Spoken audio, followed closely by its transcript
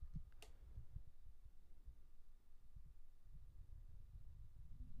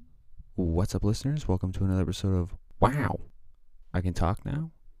What's up, listeners? Welcome to another episode of Wow, I Can Talk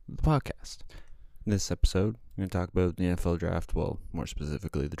Now, the podcast. In this episode, I'm going to talk about the NFL draft, well, more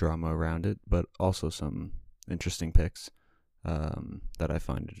specifically the drama around it, but also some interesting picks that I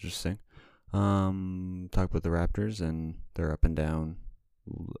find interesting. Talk about the Raptors and their up and down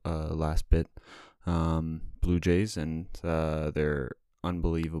last bit. Blue Jays and their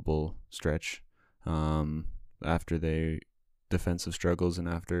unbelievable stretch after their defensive struggles and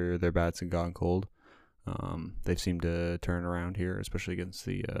after their bats had gone cold. They've seemed to turn around here, especially against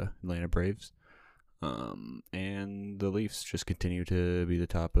the Atlanta Braves. And the Leafs just continue to be the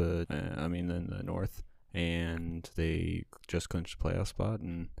top of, in the North, and they just clinched a playoff spot,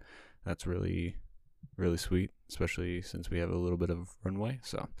 and that's really, really sweet, especially since we have a little bit of runway.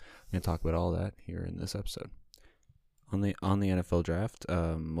 So I'm going to talk about all that here in this episode. On the NFL draft,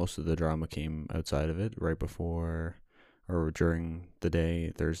 most of the drama came outside of it, right before or during the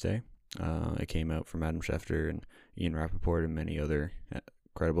day, Thursday. It came out from Adam Schefter and Ian Rappaport and many other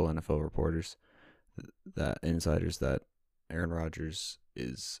credible NFL reporters, that insiders, that Aaron Rodgers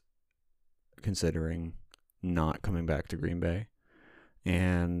is considering not coming back to Green Bay.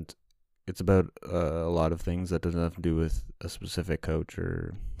 And it's about a lot of things that doesn't have to do with a specific coach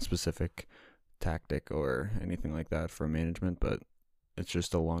or specific tactic or anything like that from management, but it's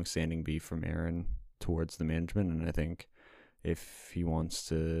just a long-standing beef from Aaron towards the management, and I think if he wants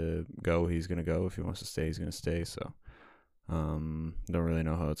to go, he's going to go. If he wants to stay, he's going to stay. So don't really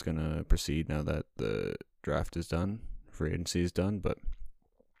know how it's going to proceed now that the draft is done, free agency is done, but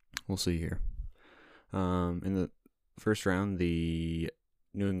we'll see here. In the first round, the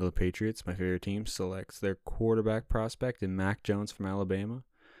New England Patriots, my favorite team, selects their quarterback prospect in Mac Jones from Alabama.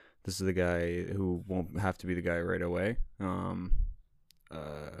 This is the guy who won't have to be the guy right away.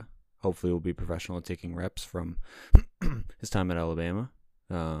 Hopefully will be professional at taking reps from his time at Alabama.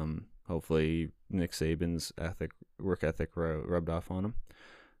 Hopefully Nick Saban's work ethic rubbed off on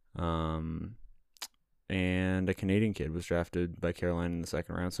him. And a Canadian kid was drafted by Carolina in the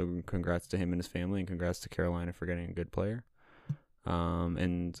second round, so congrats to him and his family, and congrats to Carolina for getting a good player.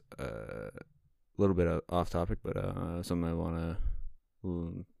 And a little bit off topic, but something I want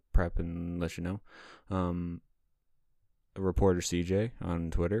to prep and let you know. Reporter CJ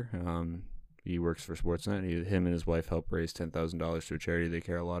on Twitter, he works for Sportsnet. Him and his wife help raise $10,000 to a charity they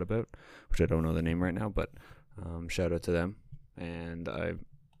care a lot about, which I don't know the name right now, but shout out to them. And I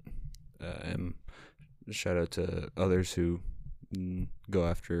am shout out to others who go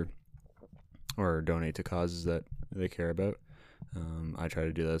after or donate to causes that they care about. I try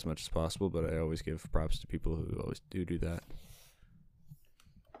to do that as much as possible, but I always give props to people who always do that.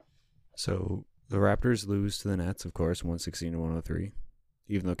 So the Raptors lose to the Nets, of course, 116-103.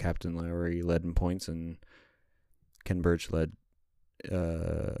 Even though Captain Lowry led in points and Ken Burch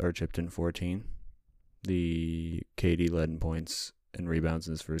chipped in 14, the KD led in points and rebounds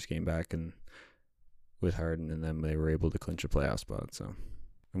in his first game back, and with Harden and them, they were able to clinch a playoff spot. So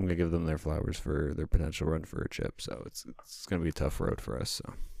I'm gonna give them their flowers for their potential run for a chip. So it's gonna be a tough road for us.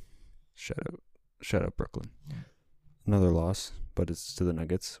 So shout out Brooklyn. Another loss, but it's to the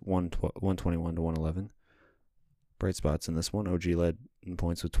Nuggets, 121-111. Bright spots in this one. OG led in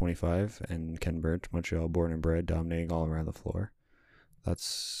points with 25, and Ken Burch, Montreal born and bred, dominating all around the floor.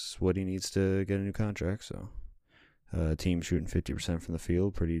 That's what he needs to get a new contract. So, team shooting 50% from the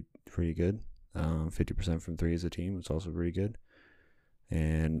field, pretty good. 50% from three as a team, it's also pretty good.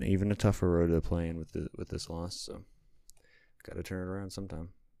 And even a tougher road to play in with this loss. So, got to turn it around sometime,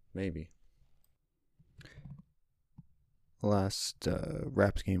 maybe. Last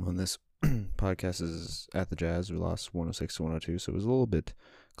Raps game on this podcast is at the Jazz. We lost 106-102, so it was a little bit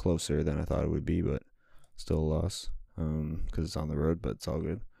closer than I thought it would be, but still a loss because it's on the road, but it's all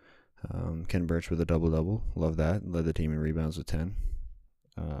good. Ken Burch with a double-double. Love that. Led the team in rebounds with 10.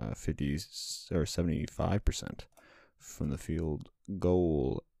 75% from the field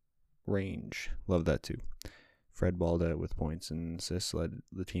goal range. Love that too. Fred Balda with points and assists led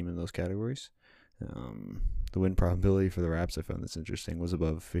the team in those categories. The win probability for the Raps, I found this interesting, was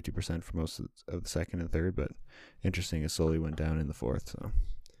above 50% for most of the second and third, but interesting, it slowly went down in the fourth. So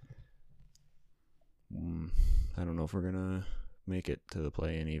I don't know if we're gonna make it to the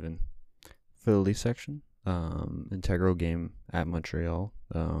play-in even. For the Leaf section, integral game at Montreal.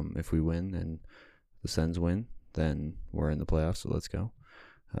 If we win and the Sens win, then we're in the playoffs, so let's go.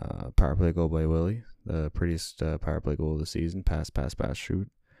 Power play goal by Willie, the prettiest power play goal of the season. Pass, shoot.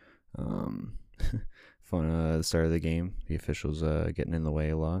 Fun at the start of the game. The officials getting in the way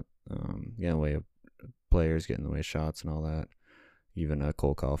a lot. Getting in the way of players, getting in the way of shots and all that. Even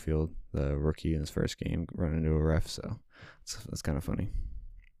Cole Caulfield, the rookie in his first game, running into a ref. So it's kind of funny.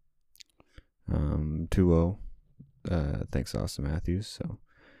 2-0, thanks to Austin Matthews. So,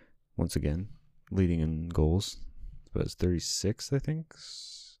 once again, leading in goals. But it's 36, I think.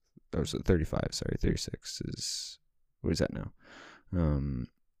 Or was it 35? Sorry, 36 is... What is that now? And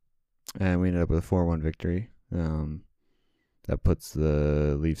we ended up with a 4-1 victory. That puts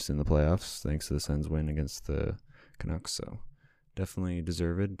the Leafs in the playoffs, thanks to the Sens win against the Canucks. So, definitely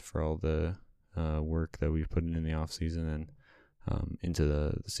deserved for all the work that we've put in the offseason and into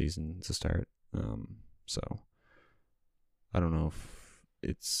the season to start. So I don't know if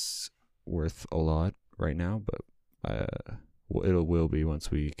it's worth a lot right now, but it will be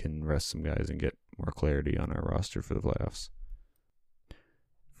once we can rest some guys and get more clarity on our roster for the playoffs.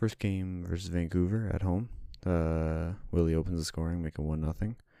 First game versus Vancouver at home. Willie opens the scoring, making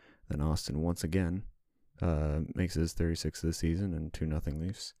 1-0. Then Austin once again makes his 36th of the season and 2-0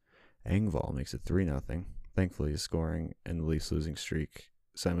 Leafs. Engvall makes it 3-0. Thankfully, his scoring and the Leafs losing streak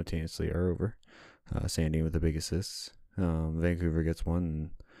simultaneously are over. Sandin with the big assists. Vancouver gets one, and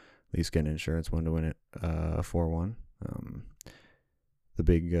Leafs get an insurance one to win it 4-1. The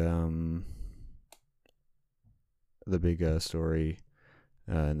big story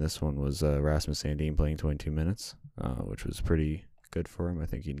in this one was Rasmus Sandin playing 22 minutes, which was pretty good for him. I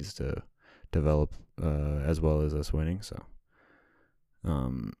think he needs to develop as well as us winning. So,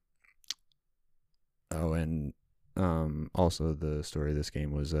 also the story of this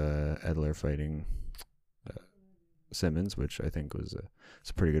game was Edler fighting Simmons, which I think was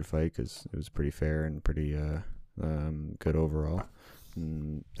a pretty good fight because it was pretty fair and pretty good overall.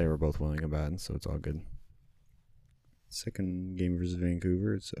 And they were both willing and bad, so it's all good. Second game versus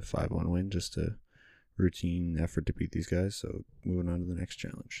Vancouver, it's a 5-1 win, just a routine effort to beat these guys. So moving on to the next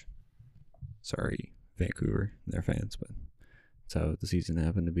challenge. Sorry, Vancouver, their fans, but that's how the season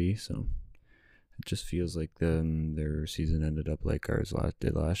happened to be. So it just feels like their season ended up like ours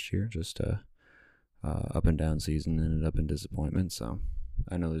did last year, just up and down season, ended up in disappointment. So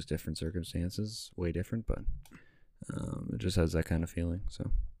I know there's different circumstances, way different, but it just has that kind of feeling.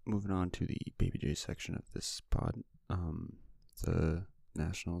 So moving on to the Baby J section of this pod, the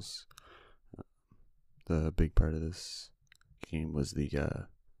Nationals. The big part of this game was the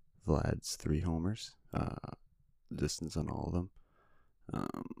Vlad's 3 homers, distance on all of them,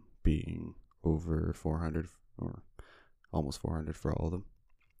 being over 400 or almost 400 for all of them.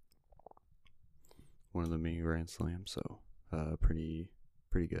 One of them being a grand slam, so pretty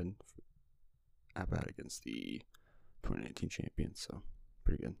good at bat against the 2019 champions, so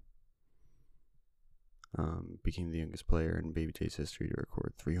pretty good. Became the youngest player in Baby J's history to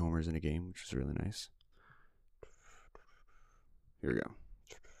record 3 homers in a game, which is really nice. Here we go.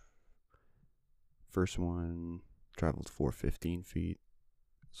 First one traveled 415 feet.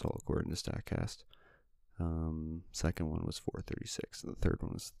 It's all according to StatCast. Second one was 436, and the third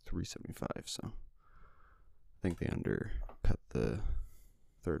one was 375. So I think they undercut the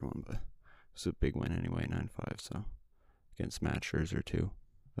third one, but it was a big win anyway, 9-5. So against Matt Scherzer too.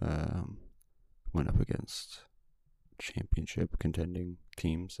 Went up against championship contending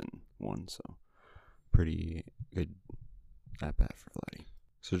teams and won. So pretty good at bat for Vladdy.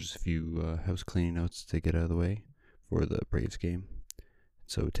 So just a few house cleaning notes to get out of the way for the Braves game.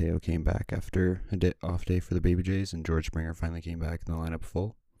 So Teo came back after a off day for the Baby Jays, and George Springer finally came back in the lineup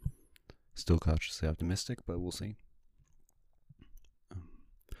full. Still cautiously optimistic, but we'll see.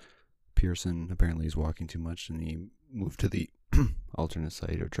 Pearson apparently is walking too much, and he moved to the alternate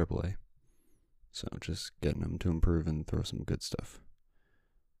site or AAA. So just getting him to improve and throw some good stuff.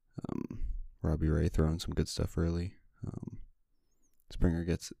 Robbie Ray throwing some good stuff early. Springer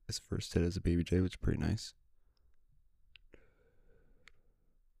gets his first hit as a Baby J, which is pretty nice.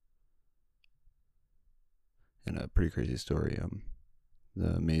 And a pretty crazy story.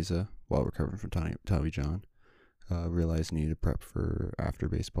 The Mesa, while recovering from Tommy John, realized he needed to prep for after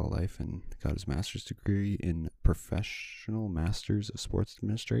baseball life and got his master's degree in Professional Masters of Sports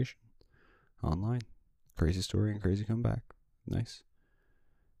Administration online. Crazy story and crazy comeback. Nice.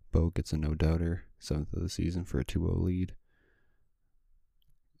 Bo gets a no-doubter, 7th of the season for a 2-0 lead.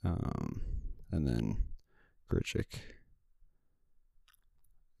 And then Grichuk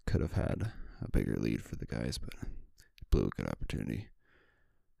could have had a bigger lead for the guys, but blew a good opportunity.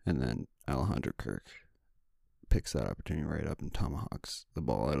 And then Alejandro Kirk picks that opportunity right up and tomahawks the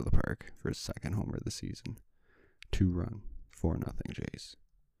ball out of the park for his second homer of the season. 2-run, 4-0 Jays.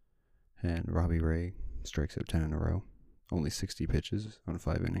 And Robbie Ray strikes out 10 in a row. Only 60 pitches on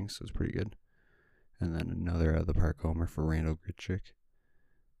 5 innings, so it's pretty good. And then another out of the park homer for Randall Grichuk.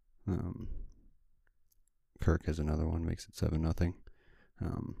 Kirk has another one, makes it 7-0.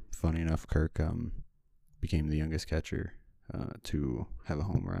 Funny enough, Kirk became the youngest catcher to have a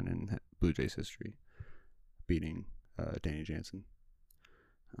home run and Blue Jays history, beating Danny Jansen.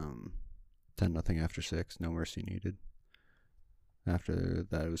 10-0 after 6, no mercy needed. After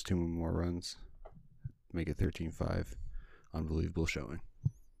that, it was 2 more runs, make it 13-5. Unbelievable showing.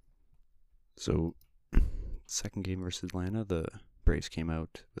 So, second game versus Atlanta, the Braves came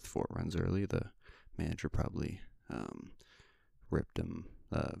out with 4 runs early. The manager probably ripped him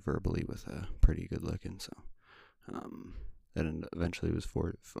verbally with a pretty good looking. So, and eventually it was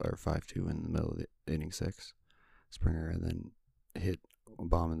 5-2 in the middle of the inning 6. Springer then hit a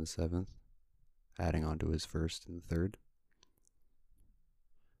bomb in the 7th, adding on to his first in the 3rd.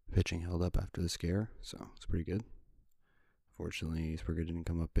 Pitching held up after the scare, so it's pretty good. Fortunately, Springer didn't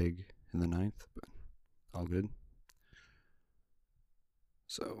come up big in the 9th, but all good.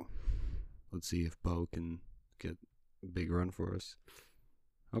 So, let's see if Bo can get a big run for us.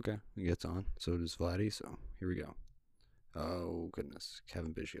 Okay, he gets on. So does Vladdy, so here we go. Oh, goodness.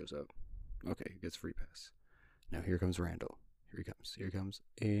 Kevin Biggio's up. Okay, gets free pass. Now here comes Randall. Here he comes.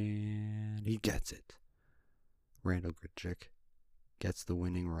 And he gets it. Randall Grichuk gets the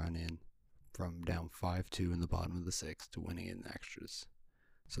winning run in from down 5-2 in the bottom of the 6th to winning it in extras.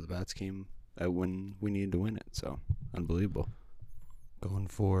 So the bats came out when we needed to win it. So, unbelievable. Going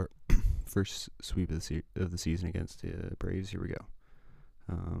for first sweep of the season against the Braves. Here we go.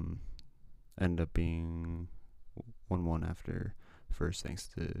 Ended up being 1-1 after thanks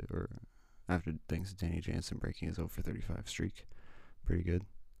to Danny Jansen breaking his 0-for-35 streak. Pretty good.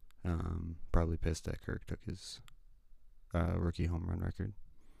 Probably pissed that Kirk took his rookie home run record.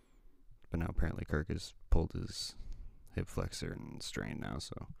 But now apparently Kirk has pulled his hip flexor and strained now,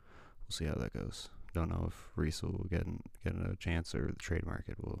 so we'll see how that goes. Don't know if Reese will get a chance or the trade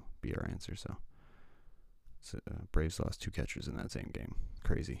market will be our answer. So Braves lost 2 catchers in that same game.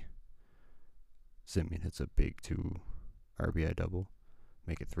 Crazy. Simeon hits a big 2 RBI double,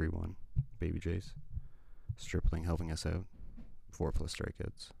 make it 3-1. Baby Jays. Stripling helping us out. 4+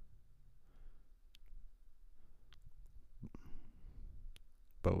 strikeouts.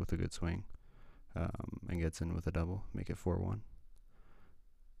 Bo with a good swing, and gets in with a double, make it 4-1.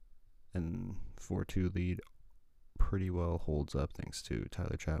 And 4-2 lead pretty well holds up thanks to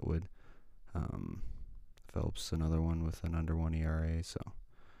Tyler Chatwood. Phelps another one with an under 1 ERA, so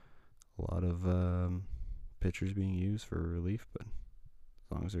a lot of pitchers being used for relief, but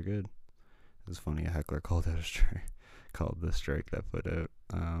as long as they're good. It was funny, a heckler called out called the strike that put out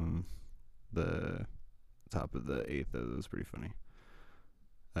the top of the 8th. That was pretty funny.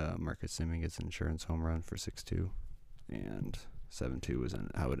 Marcus Semien gets an insurance home run for 6-2, and 7-2 was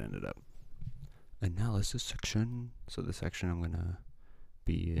how it ended up. Analysis section. So this section I'm going to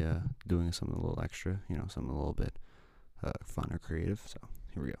be doing something a little extra, something a little bit fun or creative. So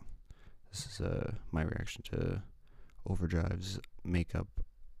here we go. This is my reaction to Overdrive's makeup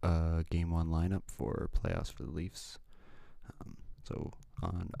Game 1 lineup for playoffs for the Leafs. So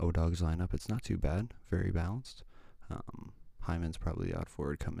on O-Dog's lineup, it's not too bad, very balanced. Hyman's probably the odd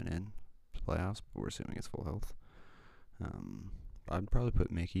forward coming in to playoffs, but we're assuming it's full health. I'd probably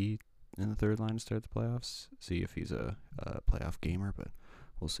put Mickey in the 3rd line to start the playoffs, see if he's a playoff gamer, but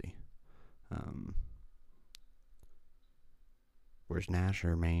we'll see. Where's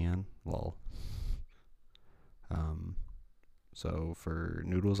Nasher, man? Lol. So for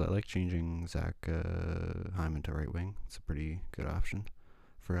Noodles, I like changing Zach Hyman to right wing. It's a pretty good option.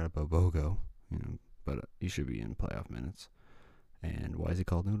 Forgot about Bogo, but he should be in playoff minutes. And why is he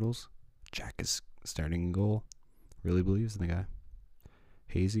called Noodles? Jack is starting in goal. Really believes in the guy.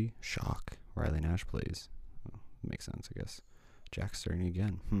 Hazy, shock. Riley Nash plays. Well, makes sense, I guess. Jack's starting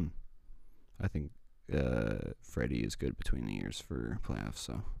again. I think Freddie is good between the ears for playoffs,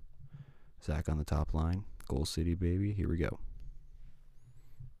 so Zach on the top line. Goal City, baby. Here we go.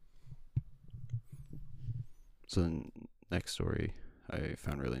 So the next story I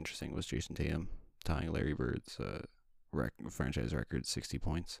found really interesting was Jason Tatum tying Larry Bird's franchise record, 60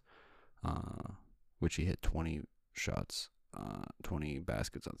 points, which he hit 20 shots, 20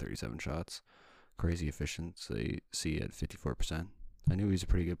 baskets on 37 shots. Crazy efficiency at 54%. I knew he was a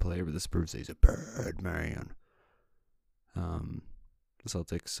pretty good player, but this proves that he's a bad man. The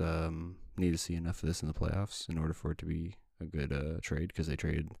Celtics need to see enough of this in the playoffs in order for it to be a good trade, because they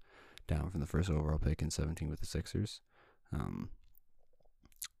traded down from the first overall pick in 17 with the Sixers.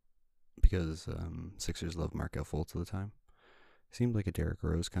 Because Sixers love Markelle Fultz at the time. Seemed like a Derrick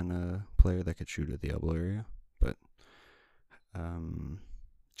Rose kind of player that could shoot at the elbow area, but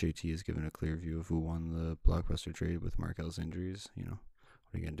JT has given a clear view of who won the blockbuster trade with Markelle's injuries. What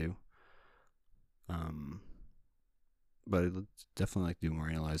are you going to do? But I'd definitely like to do more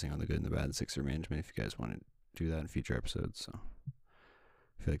analyzing on the good and the bad Sixer management if you guys want to do that in future episodes. So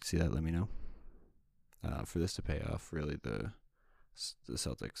If you'd like to see that, let me know. For this to pay off, really, the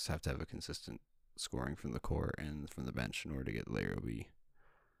Celtics have to have a consistent scoring from the core and from the bench in order to get Larry O'B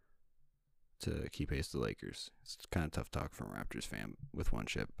to keep pace with the Lakers. It's kind of tough talk from a Raptors fan with one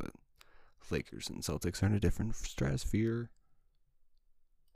chip, but Lakers and Celtics are in a different stratosphere.